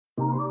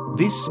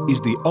This is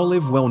the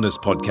Olive Wellness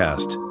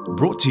Podcast,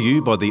 brought to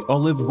you by the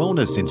Olive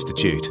Wellness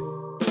Institute.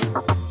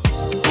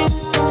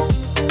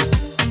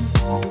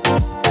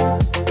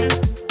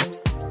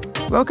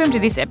 Welcome to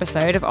this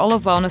episode of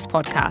Olive Wellness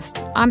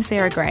Podcast. I'm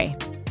Sarah Gray.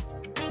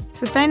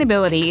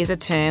 Sustainability is a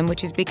term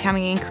which is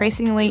becoming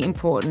increasingly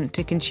important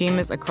to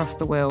consumers across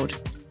the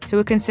world who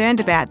are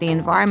concerned about the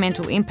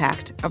environmental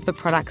impact of the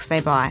products they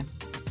buy.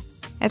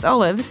 As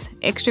olives,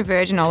 extra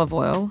virgin olive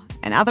oil,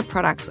 and other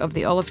products of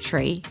the olive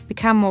tree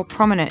become more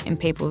prominent in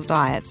people's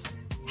diets,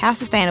 how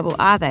sustainable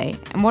are they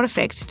and what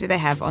effect do they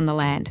have on the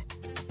land?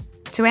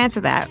 To answer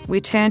that, we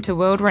turn to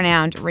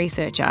world-renowned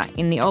researcher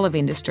in the olive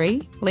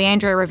industry,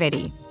 Leandro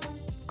Ravetti.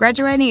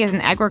 Graduating as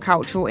an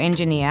agricultural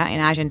engineer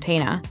in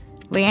Argentina,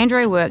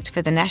 Leandro worked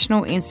for the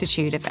National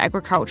Institute of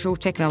Agricultural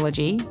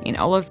Technology in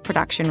olive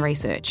production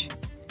research.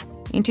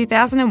 In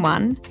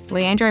 2001,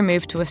 Leandro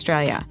moved to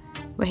Australia,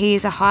 where he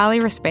is a highly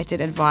respected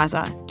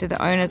advisor to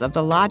the owners of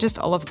the largest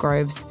olive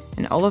groves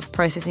and olive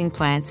processing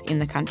plants in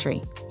the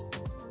country.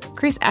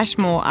 Chris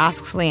Ashmore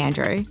asks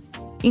Leandro,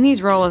 in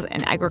his role as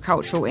an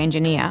agricultural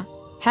engineer,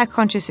 how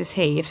conscious is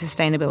he of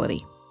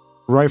sustainability?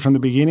 Right from the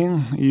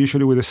beginning,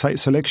 usually with the site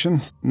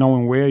selection,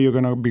 knowing where you're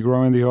going to be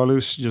growing the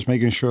olives, just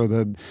making sure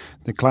that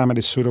the climate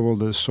is suitable,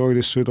 the soil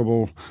is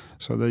suitable,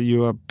 so that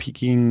you are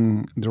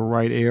picking the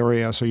right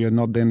area so you're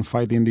not then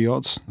fighting the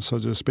odds, so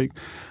to speak.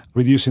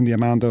 Reducing the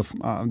amount of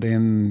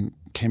then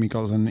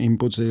chemicals and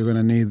inputs that you're going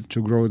to need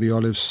to grow the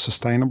olives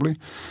sustainably.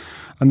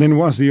 And then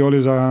once the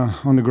olives are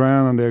on the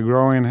ground and they're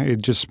growing,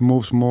 it just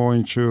moves more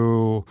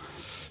into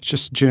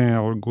just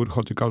general good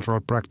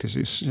horticultural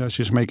practices.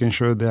 Just making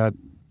sure that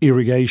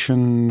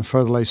irrigation,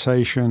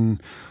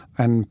 fertilization,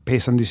 and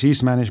pest and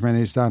disease management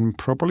is done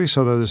properly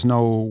so that there's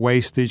no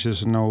wastage,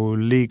 there's no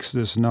leaks,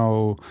 there's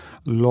no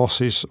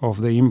losses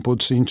of the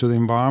inputs into the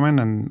environment,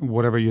 and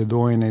whatever you're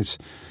doing is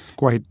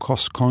quite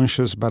cost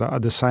conscious, but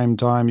at the same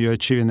time you're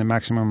achieving the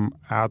maximum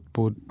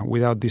output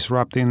without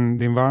disrupting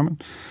the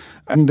environment.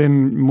 And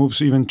then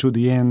moves even to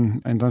the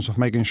end in terms of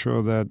making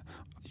sure that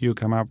you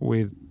come up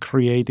with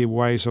creative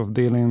ways of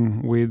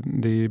dealing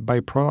with the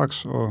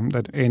byproducts or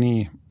that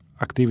any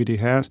activity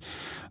has,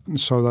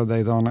 so that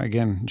they don't,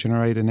 again,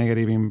 generate a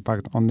negative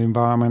impact on the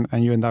environment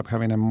and you end up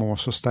having a more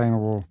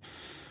sustainable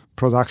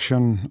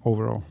production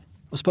overall.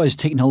 I suppose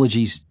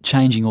technology's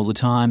changing all the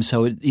time,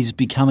 so it is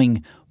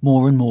becoming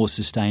more and more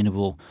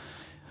sustainable,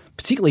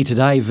 particularly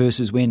today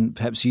versus when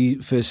perhaps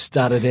you first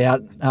started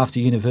out after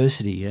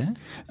university, yeah?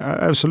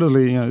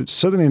 Absolutely.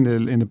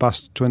 Certainly in the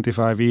past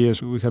 25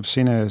 years, we have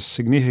seen a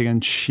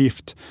significant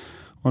shift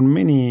on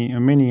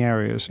many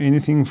areas.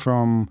 Anything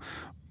from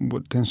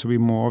what tends to be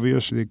more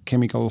obvious, the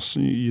chemicals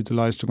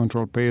utilized to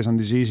control pests and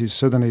diseases.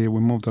 Certainly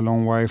we moved a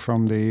long way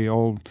from the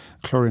old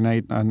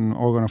chlorinate and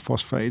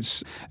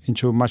organophosphates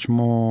into much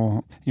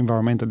more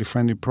environmentally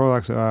friendly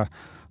products that are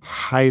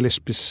highly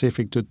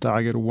specific to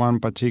target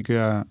one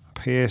particular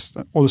pest.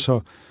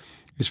 Also,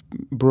 it's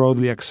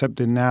broadly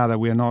accepted now that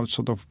we are not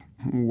sort of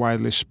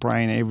widely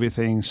spraying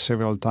everything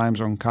several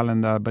times on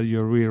calendar, but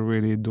you're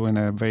really doing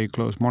a very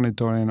close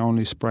monitoring,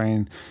 only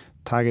spraying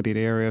targeted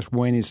areas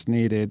when it's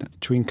needed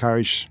to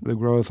encourage the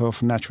growth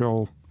of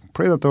natural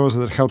predators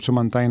that help to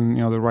maintain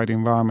the right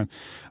environment.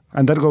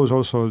 And that goes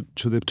also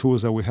to the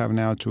tools that we have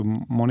now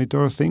to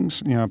monitor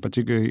things,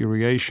 particularly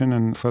irrigation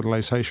and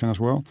fertilization as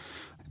well.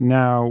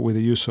 Now with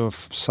the use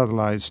of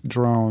satellites,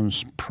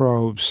 drones,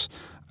 probes,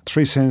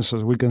 tree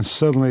sensors, we can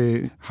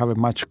certainly have a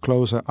much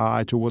closer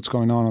eye to what's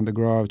going on the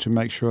grove to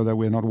make sure that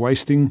we're not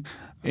wasting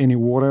any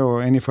water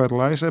or any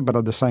fertilizer, but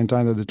at the same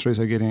time that the trees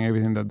are getting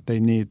everything that they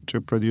need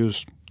to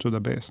produce to the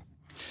best.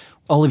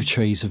 Olive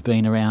trees have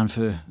been around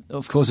for,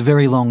 of course, a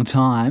very long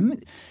time.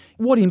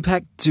 What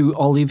impact do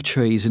olive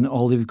trees and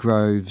olive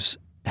groves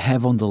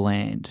have on the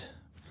land?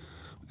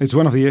 It's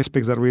one of the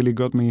aspects that really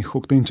got me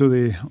hooked into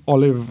the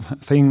olive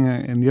thing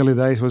in the early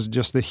days was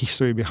just the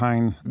history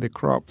behind the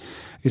crop.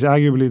 It's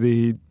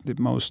arguably the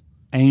most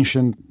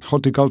ancient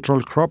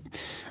horticultural crop.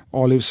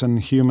 Olives and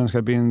humans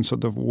have been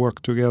sort of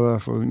worked together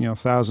for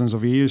thousands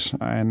of years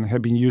and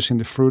have been using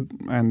the fruit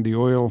and the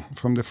oil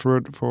from the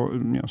fruit for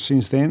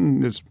since then.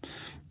 There's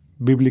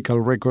biblical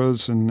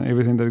records and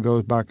everything that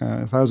goes back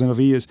thousands of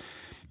years.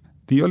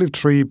 The olive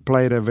tree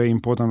played a very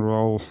important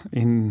role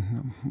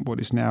in what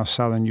is now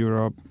Southern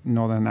Europe,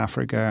 Northern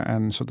Africa,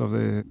 and sort of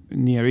the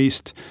Near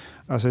East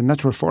as a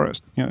natural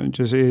forest.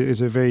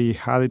 It's a very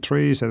hardy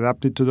tree. It's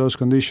adapted to those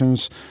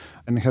conditions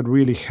and had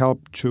really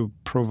helped to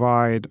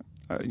provide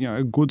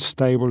a good,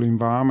 stable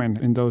environment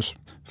in those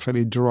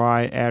fairly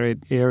dry,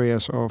 arid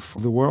areas of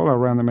the world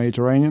around the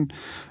Mediterranean,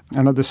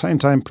 and at the same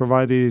time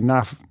provided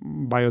enough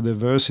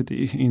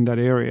biodiversity in that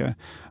area.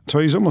 So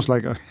it's almost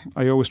like,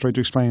 I always try to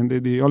explain,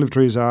 the olive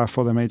trees are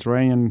for the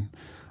Mediterranean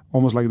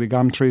almost like the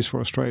gum trees for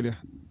Australia.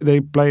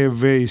 They play a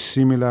very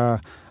similar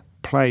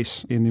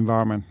place in the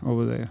environment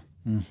over there.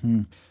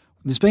 Mm-hmm.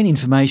 There's been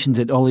information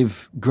that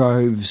olive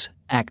groves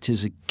act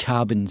as a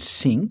carbon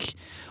sink.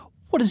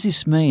 What does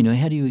this mean, or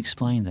how do you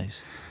explain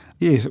this?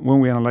 Yes, when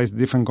we analyze the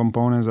different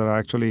components that are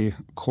actually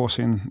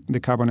causing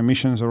the carbon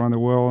emissions around the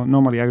world,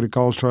 normally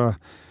agriculture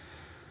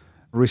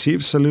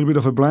receives a little bit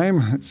of a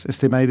blame. It's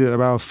estimated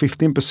about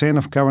 15%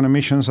 of carbon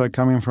emissions are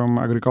coming from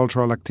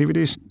agricultural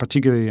activities,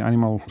 particularly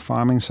animal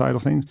farming side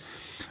of things.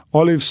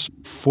 Olives,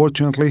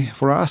 fortunately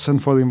for us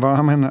and for the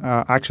environment,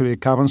 are actually a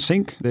carbon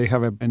sink. They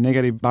have a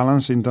negative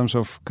balance in terms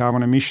of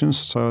carbon emissions,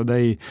 so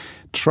they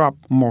trap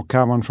more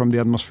carbon from the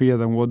atmosphere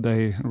than what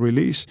they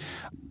release.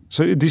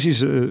 So this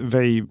is a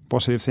very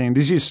positive thing.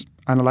 This is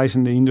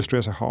analyzing the industry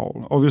as a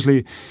whole.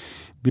 Obviously,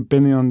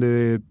 depending on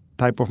the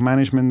type of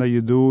management that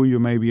you do, you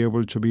may be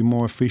able to be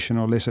more efficient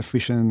or less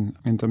efficient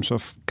in terms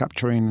of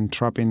capturing and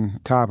trapping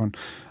carbon.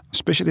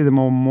 Especially the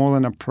more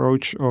modern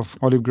approach of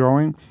olive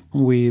growing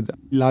with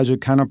larger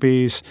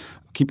canopies,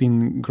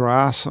 keeping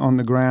grass on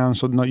the ground,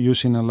 so not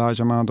using a large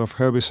amount of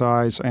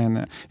herbicides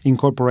and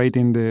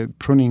incorporating the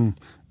pruning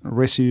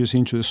residues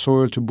into the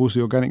soil to boost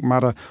the organic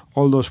matter.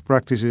 All those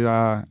practices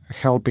are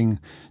helping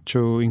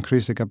to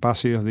increase the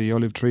capacity of the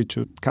olive tree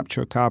to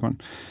capture carbon.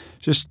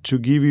 Just to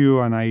give you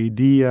an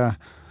idea,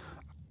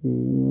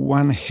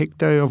 1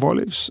 hectare of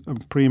olives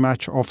pretty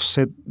much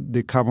offset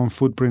the carbon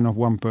footprint of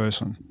one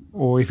person.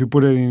 Or if you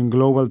put it in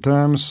global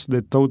terms,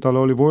 the total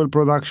olive oil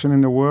production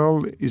in the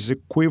world is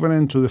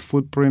equivalent to the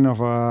footprint of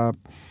a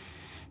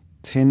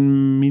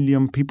 10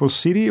 million people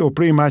city, or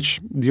pretty much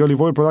the olive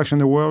oil production in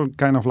the world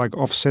kind of like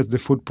offsets the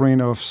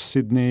footprint of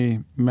Sydney,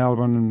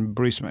 Melbourne and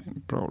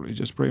Brisbane, probably,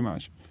 just pretty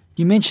much.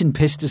 You mentioned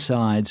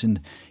pesticides and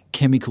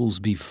chemicals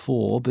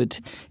before, but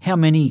how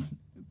many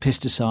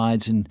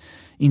pesticides and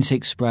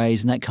insect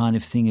sprays and that kind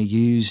of thing are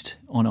used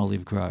on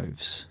olive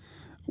groves?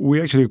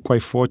 We're actually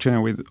quite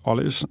fortunate with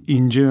olives.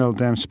 In general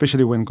terms,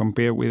 especially when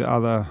compared with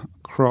other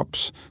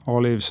crops,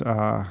 olives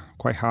are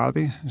quite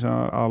hardy, so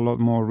are a lot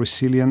more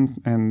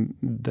resilient, and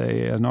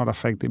they are not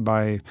affected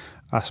by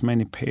as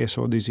many pests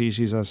or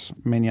diseases as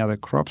many other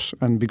crops.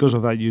 And because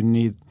of that, you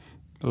need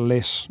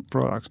less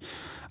products.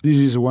 This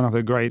is one of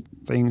the great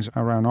things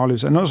around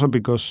olives, and also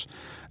because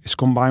it's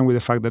combined with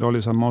the fact that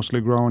olives are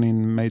mostly grown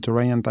in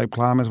Mediterranean-type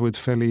climates with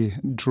fairly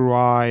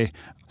dry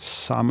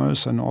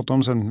summers and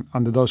autumns, and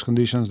under those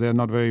conditions they are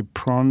not very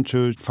prone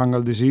to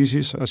fungal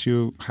diseases as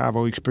you have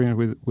or experience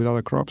with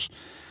other crops.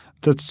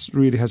 That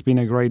really has been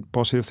a great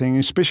positive thing,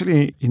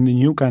 especially in the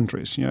new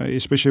countries.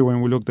 Especially when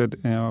we looked at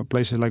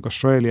places like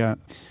Australia,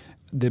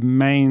 the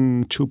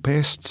main 2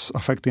 pests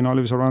affecting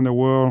olives around the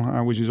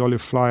world, which is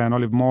olive fly and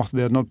olive moth,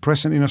 they are not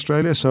present in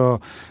Australia.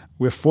 So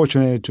we're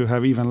fortunate to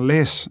have even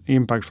less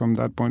impact from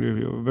that point of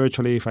view.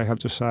 Virtually, if I have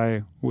to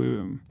say,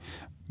 we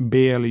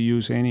barely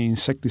use any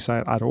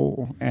insecticide at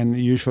all, and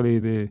usually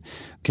the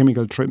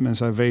chemical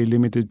treatments are very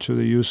limited to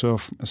the use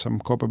of some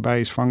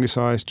copper-based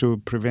fungicides to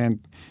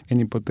prevent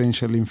any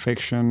potential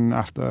infection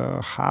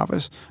after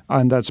harvest,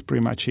 and that's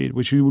pretty much it,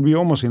 which would be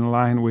almost in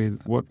line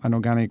with what an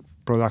organic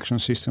production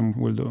system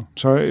will do.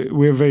 So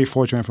we're very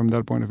fortunate from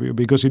that point of view,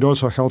 because it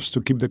also helps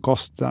to keep the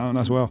costs down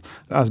as well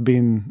as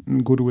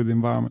being good with the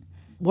environment.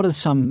 What are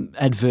some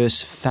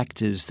adverse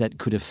factors that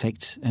could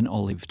affect an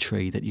olive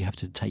tree that you have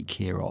to take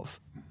care of?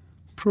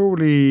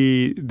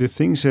 Probably the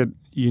things that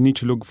you need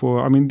to look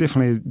for,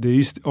 definitely there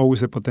is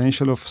always the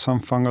potential of some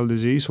fungal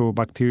disease or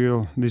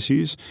bacterial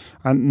disease.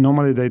 And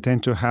normally they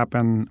tend to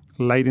happen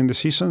late in the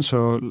season,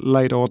 so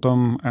late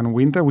autumn and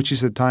winter, which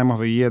is the time of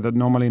the year that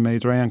normally in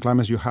Mediterranean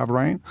climates you have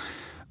rain.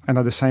 And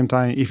at the same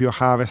time, if you're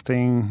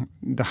harvesting,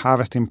 the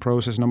harvesting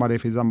process, no matter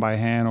if it's done by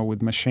hand or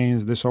with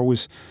machines, it's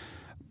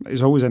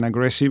always an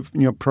aggressive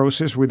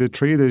process with the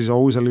tree. There's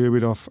always a little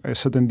bit of a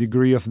certain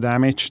degree of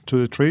damage to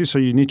the tree. So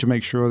you need to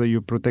make sure that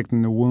you're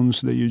protecting the wounds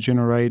that you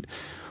generate,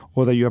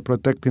 or that you are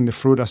protecting the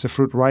fruit as the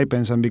fruit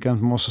ripens and becomes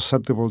more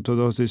susceptible to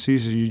those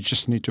diseases. You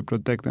just need to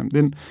protect them.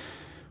 Then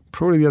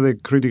probably the other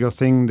critical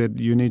thing that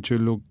you need to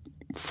look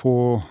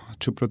for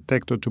to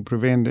protect or to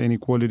prevent any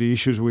quality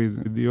issues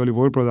with the olive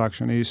oil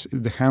production is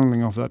the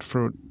handling of that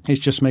fruit. It's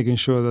just making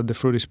sure that the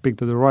fruit is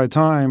picked at the right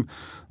time,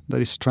 that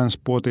it's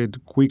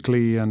transported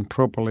quickly and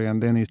properly,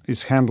 and then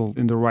it's handled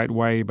in the right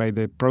way by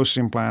the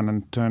processing plant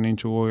and turned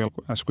into oil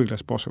as quickly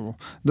as possible.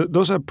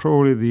 Those are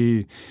probably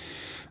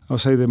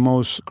the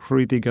most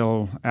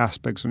critical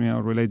aspects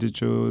related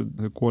to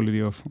the quality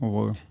of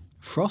oil.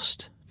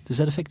 Frost? Does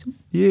that affect them?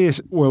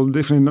 Yes, well,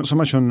 definitely not so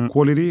much on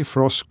quality.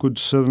 Frost could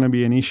certainly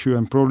be an issue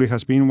and probably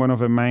has been one of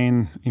the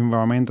main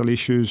environmental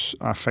issues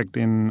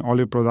affecting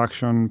olive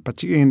production,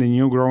 particularly in the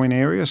new growing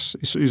areas.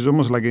 It's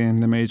almost like in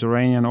the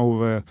Mediterranean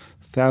over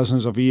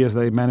thousands of years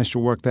they managed to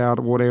work out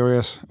what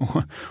areas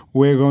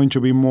were going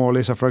to be more or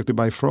less affected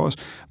by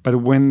frost. But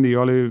when the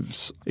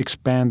olives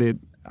expanded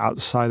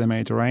outside the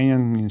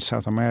Mediterranean, in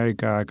South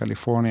America,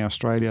 California,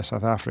 Australia,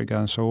 South Africa,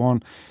 and so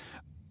on,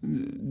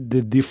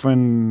 the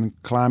different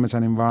climates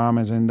and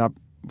environments end up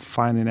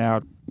finding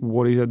out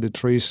what is it the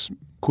trees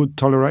could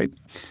tolerate.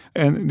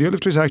 And the olive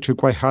trees are actually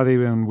quite hard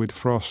even with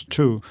frost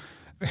too.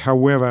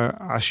 However,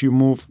 as you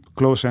move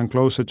closer and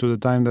closer to the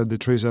time that the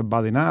trees are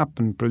budding up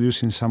and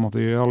producing some of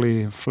the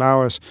early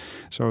flowers,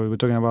 so we're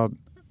talking about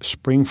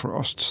spring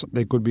frosts,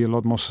 they could be a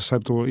lot more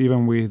susceptible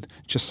even with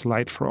just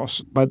slight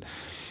frost. But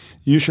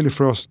Usually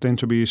frosts tend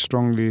to be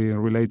strongly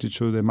related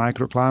to the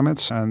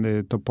microclimates and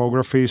the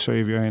topography. So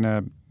if you're in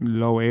a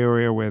low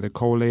area where the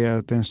cold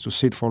layer tends to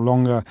sit for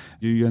longer,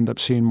 you end up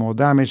seeing more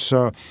damage.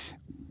 So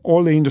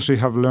all the industry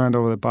have learned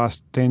over the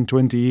past 10,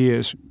 20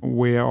 years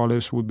where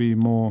olives would be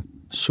more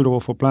suitable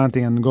for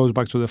planting, and goes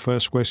back to the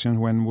first question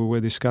when we were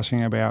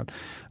discussing about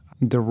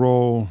the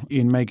role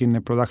in making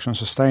the production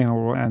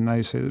sustainable. And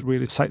I said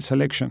really site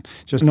selection.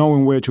 Just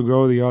knowing where to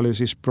grow the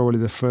olives is probably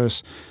the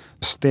first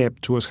step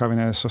towards having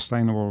a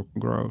sustainable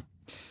growth.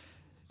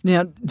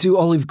 Now, do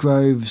olive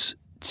groves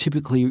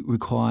typically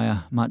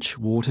require much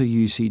water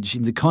usage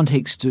in the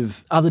context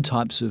of other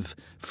types of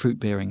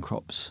fruit-bearing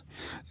crops?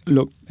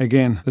 Look,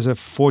 again, there's a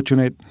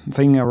fortunate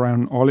thing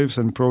around olives,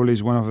 and probably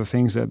is one of the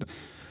things that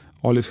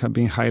olives have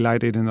been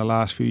highlighted in the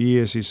last few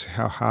years, is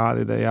how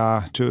hard they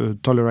are to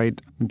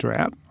tolerate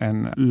drought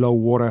and low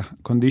water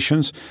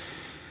conditions.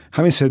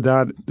 Having said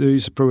that, there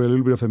is probably a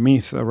little bit of a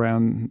myth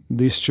around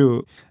this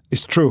too.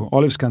 It's true,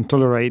 olives can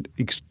tolerate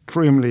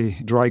extremely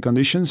dry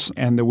conditions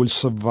and they will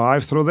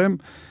survive through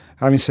them.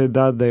 Having said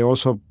that, they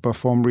also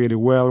perform really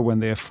well when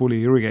they are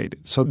fully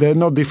irrigated. So they're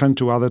not different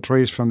to other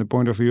trees from the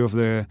point of view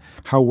of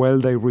how well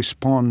they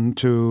respond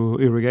to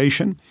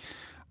irrigation.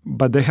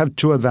 But they have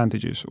two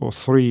advantages, or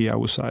three, I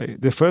would say.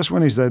 The first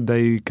one is that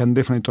they can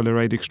definitely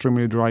tolerate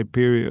extremely dry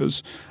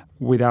periods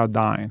without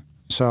dying.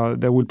 So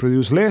they will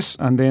produce less,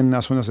 and then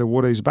as soon as the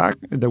water is back,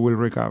 they will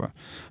recover.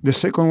 The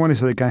second one is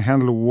that they can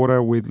handle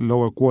water with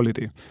lower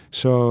quality.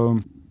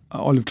 So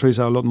olive trees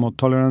are a lot more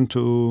tolerant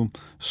to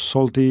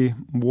salty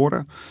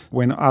water.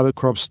 When other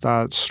crops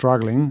start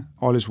struggling,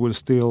 olives will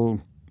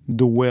still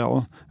do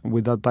well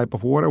with that type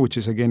of water, which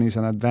is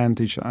an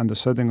advantage under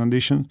certain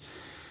conditions.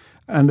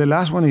 And the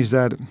last one is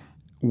that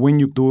when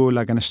you do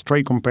like a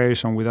straight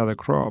comparison with other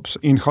crops,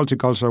 in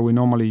horticulture we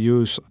normally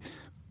use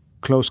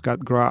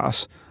close-cut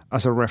grass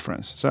as a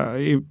reference. So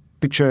you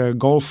picture a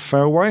golf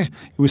fairway,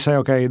 we say,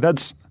 okay,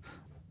 that's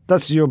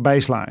your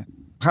baseline.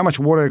 How much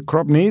water a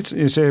crop needs?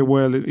 You say,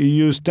 well,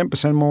 you use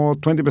 10% more,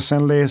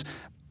 20% less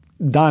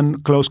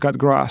than close-cut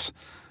grass.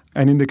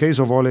 And in the case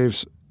of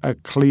olives, are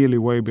clearly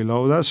way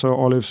below that. So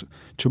olives,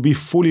 to be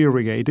fully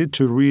irrigated,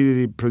 to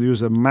really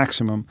produce the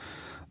maximum,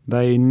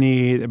 they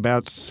need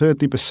about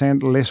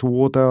 30% less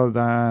water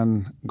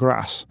than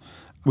grass,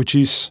 which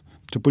is,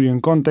 to put you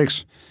in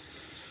context,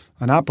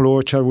 an apple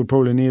orchard would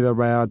probably need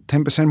about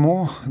 10%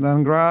 more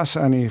than grass.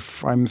 And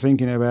if I'm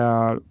thinking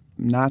about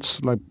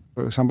nuts, like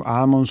for example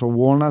almonds or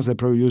walnuts, they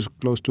probably use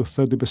close to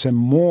 30%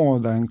 more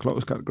than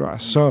close-cut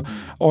grass. So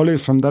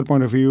olives, from that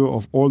point of view,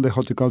 of all the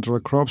horticultural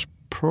crops,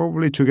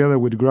 probably together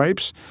with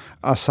grapes,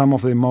 are some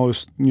of the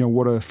most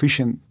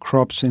water-efficient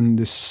crops in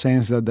the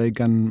sense that they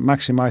can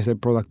maximize their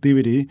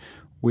productivity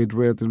with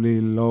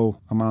relatively low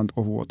amount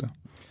of water.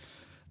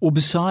 Well,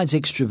 besides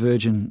extra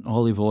virgin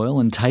olive oil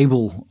and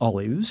table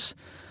olives,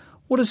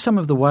 what are some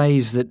of the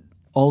ways that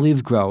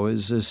olive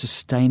growers are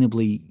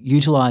sustainably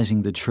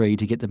utilising the tree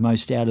to get the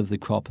most out of the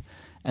crop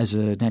as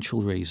a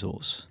natural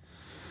resource?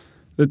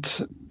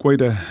 It's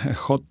quite a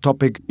hot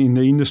topic in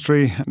the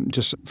industry,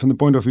 just from the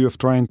point of view of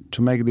trying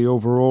to make the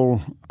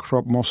overall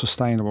crop more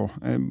sustainable,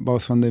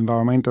 both from the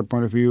environmental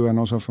point of view and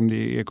also from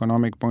the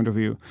economic point of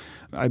view.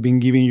 I've been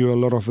giving you a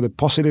lot of the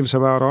positives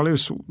about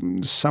olives.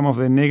 Some of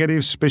the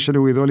negatives, especially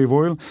with olive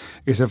oil,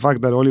 is the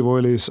fact that olive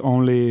oil is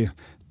only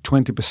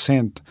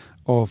 20%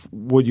 of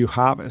what you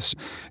harvest.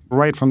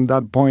 Right from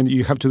that point,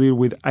 you have to deal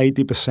with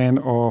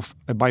 80% of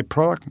a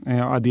byproduct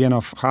at the end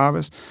of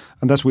harvest,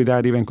 and that's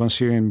without even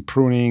considering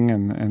pruning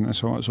and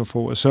so on and so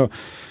forth. So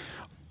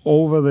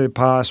over the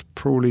past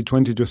probably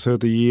 20 to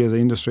 30 years, the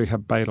industry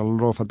have paid a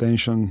lot of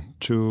attention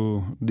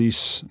to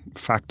this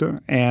factor.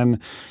 And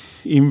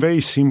in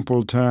very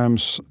simple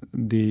terms,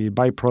 the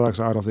byproducts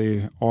out of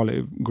the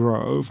olive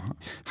grove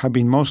have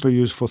been mostly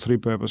used for three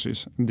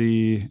purposes: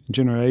 the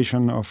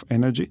generation of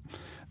energy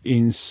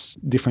in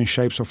different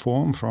shapes or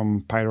form,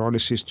 from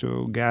pyrolysis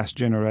to gas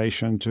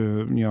generation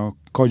to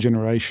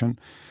cogeneration,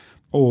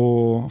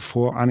 or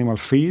for animal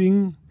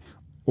feeding,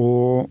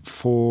 or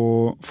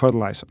for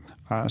fertilizer.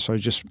 So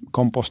just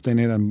composting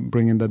it and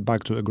bringing that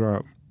back to the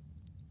grove.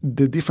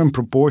 The different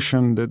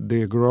proportion that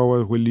the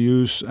grower will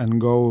use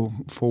and go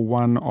for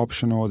one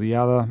option or the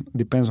other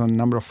depends on a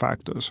number of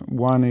factors.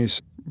 One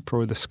is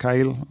probably the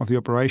scale of the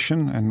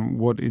operation and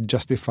what it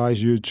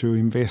justifies you to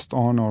invest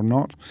on or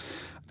not.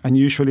 And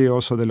usually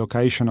also the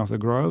location of the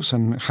groves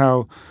and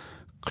how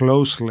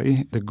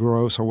closely the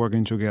groves are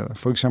working together.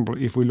 For example,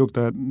 if we looked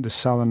at the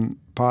southern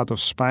part of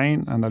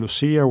Spain,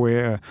 Andalusia,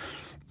 where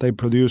they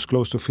produce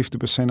close to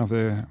 50% of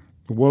the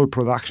world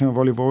production of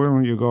olive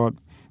oil, you got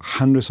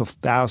hundreds of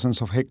thousands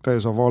of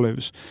hectares of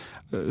olives.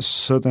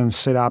 Certain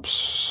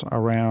setups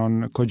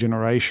around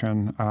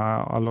cogeneration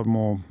are a lot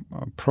more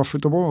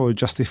profitable or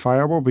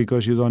justifiable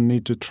because you don't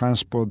need to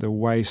transport the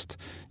waste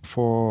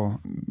for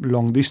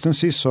long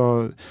distances.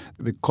 So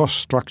the cost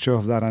structure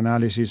of that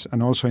analysis,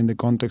 and also in the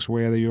context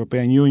where the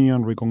European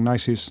Union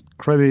recognizes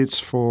credits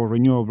for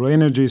renewable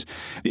energies,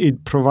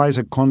 it provides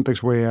a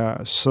context where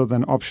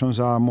certain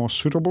options are more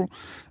suitable.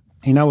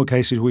 In our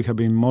cases, we have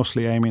been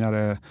mostly aiming at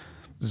a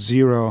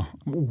zero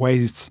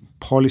waste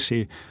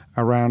policy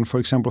around, for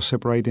example,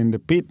 separating the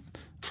pit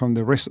from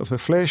the rest of the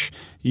flesh,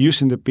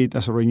 using the pit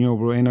as a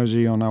renewable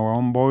energy on our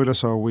own boiler.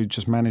 So we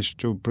just managed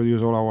to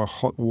produce all our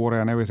hot water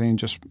and everything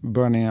just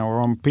burning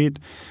our own pit,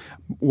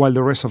 while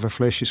the rest of the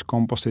flesh is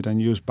composted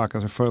and used back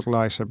as a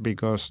fertilizer,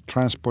 because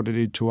transported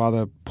it to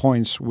other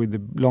points with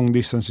the long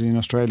distances in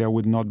Australia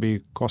would not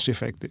be cost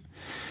effective.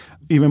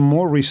 Even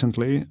more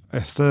recently,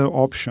 a third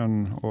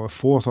option or a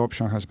fourth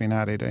option has been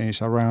added, and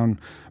it's around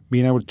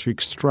being able to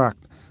extract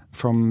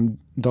from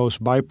those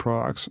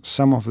byproducts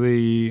some of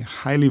the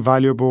highly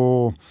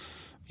valuable,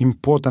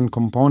 important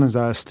components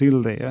that are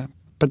still there,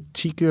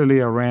 particularly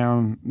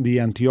around the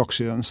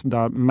antioxidants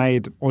that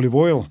made olive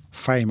oil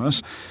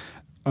famous.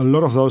 A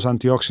lot of those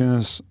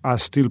antioxidants are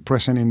still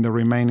present in the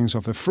remainings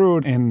of the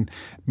fruit, and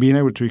being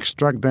able to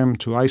extract them,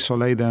 to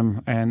isolate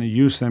them and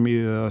use them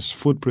either as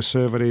food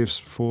preservatives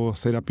for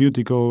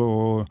therapeutical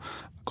or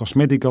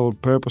cosmetical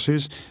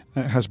purposes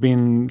has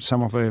been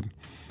some of the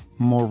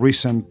more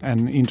recent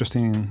and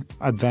interesting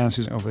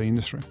advances of the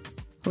industry.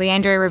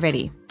 Leandro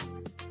Ravetti.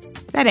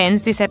 That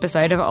ends this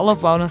episode of Olive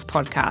Wellness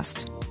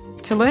Podcast.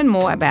 To learn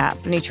more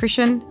about the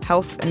nutrition,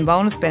 health and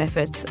wellness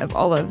benefits of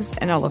olives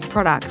and olive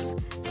products,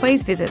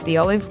 please visit the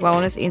Olive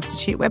Wellness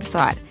Institute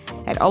website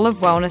at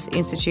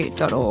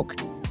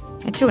olivewellnessinstitute.org.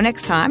 Until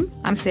next time,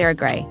 I'm Sarah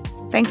Gray.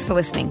 Thanks for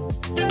listening.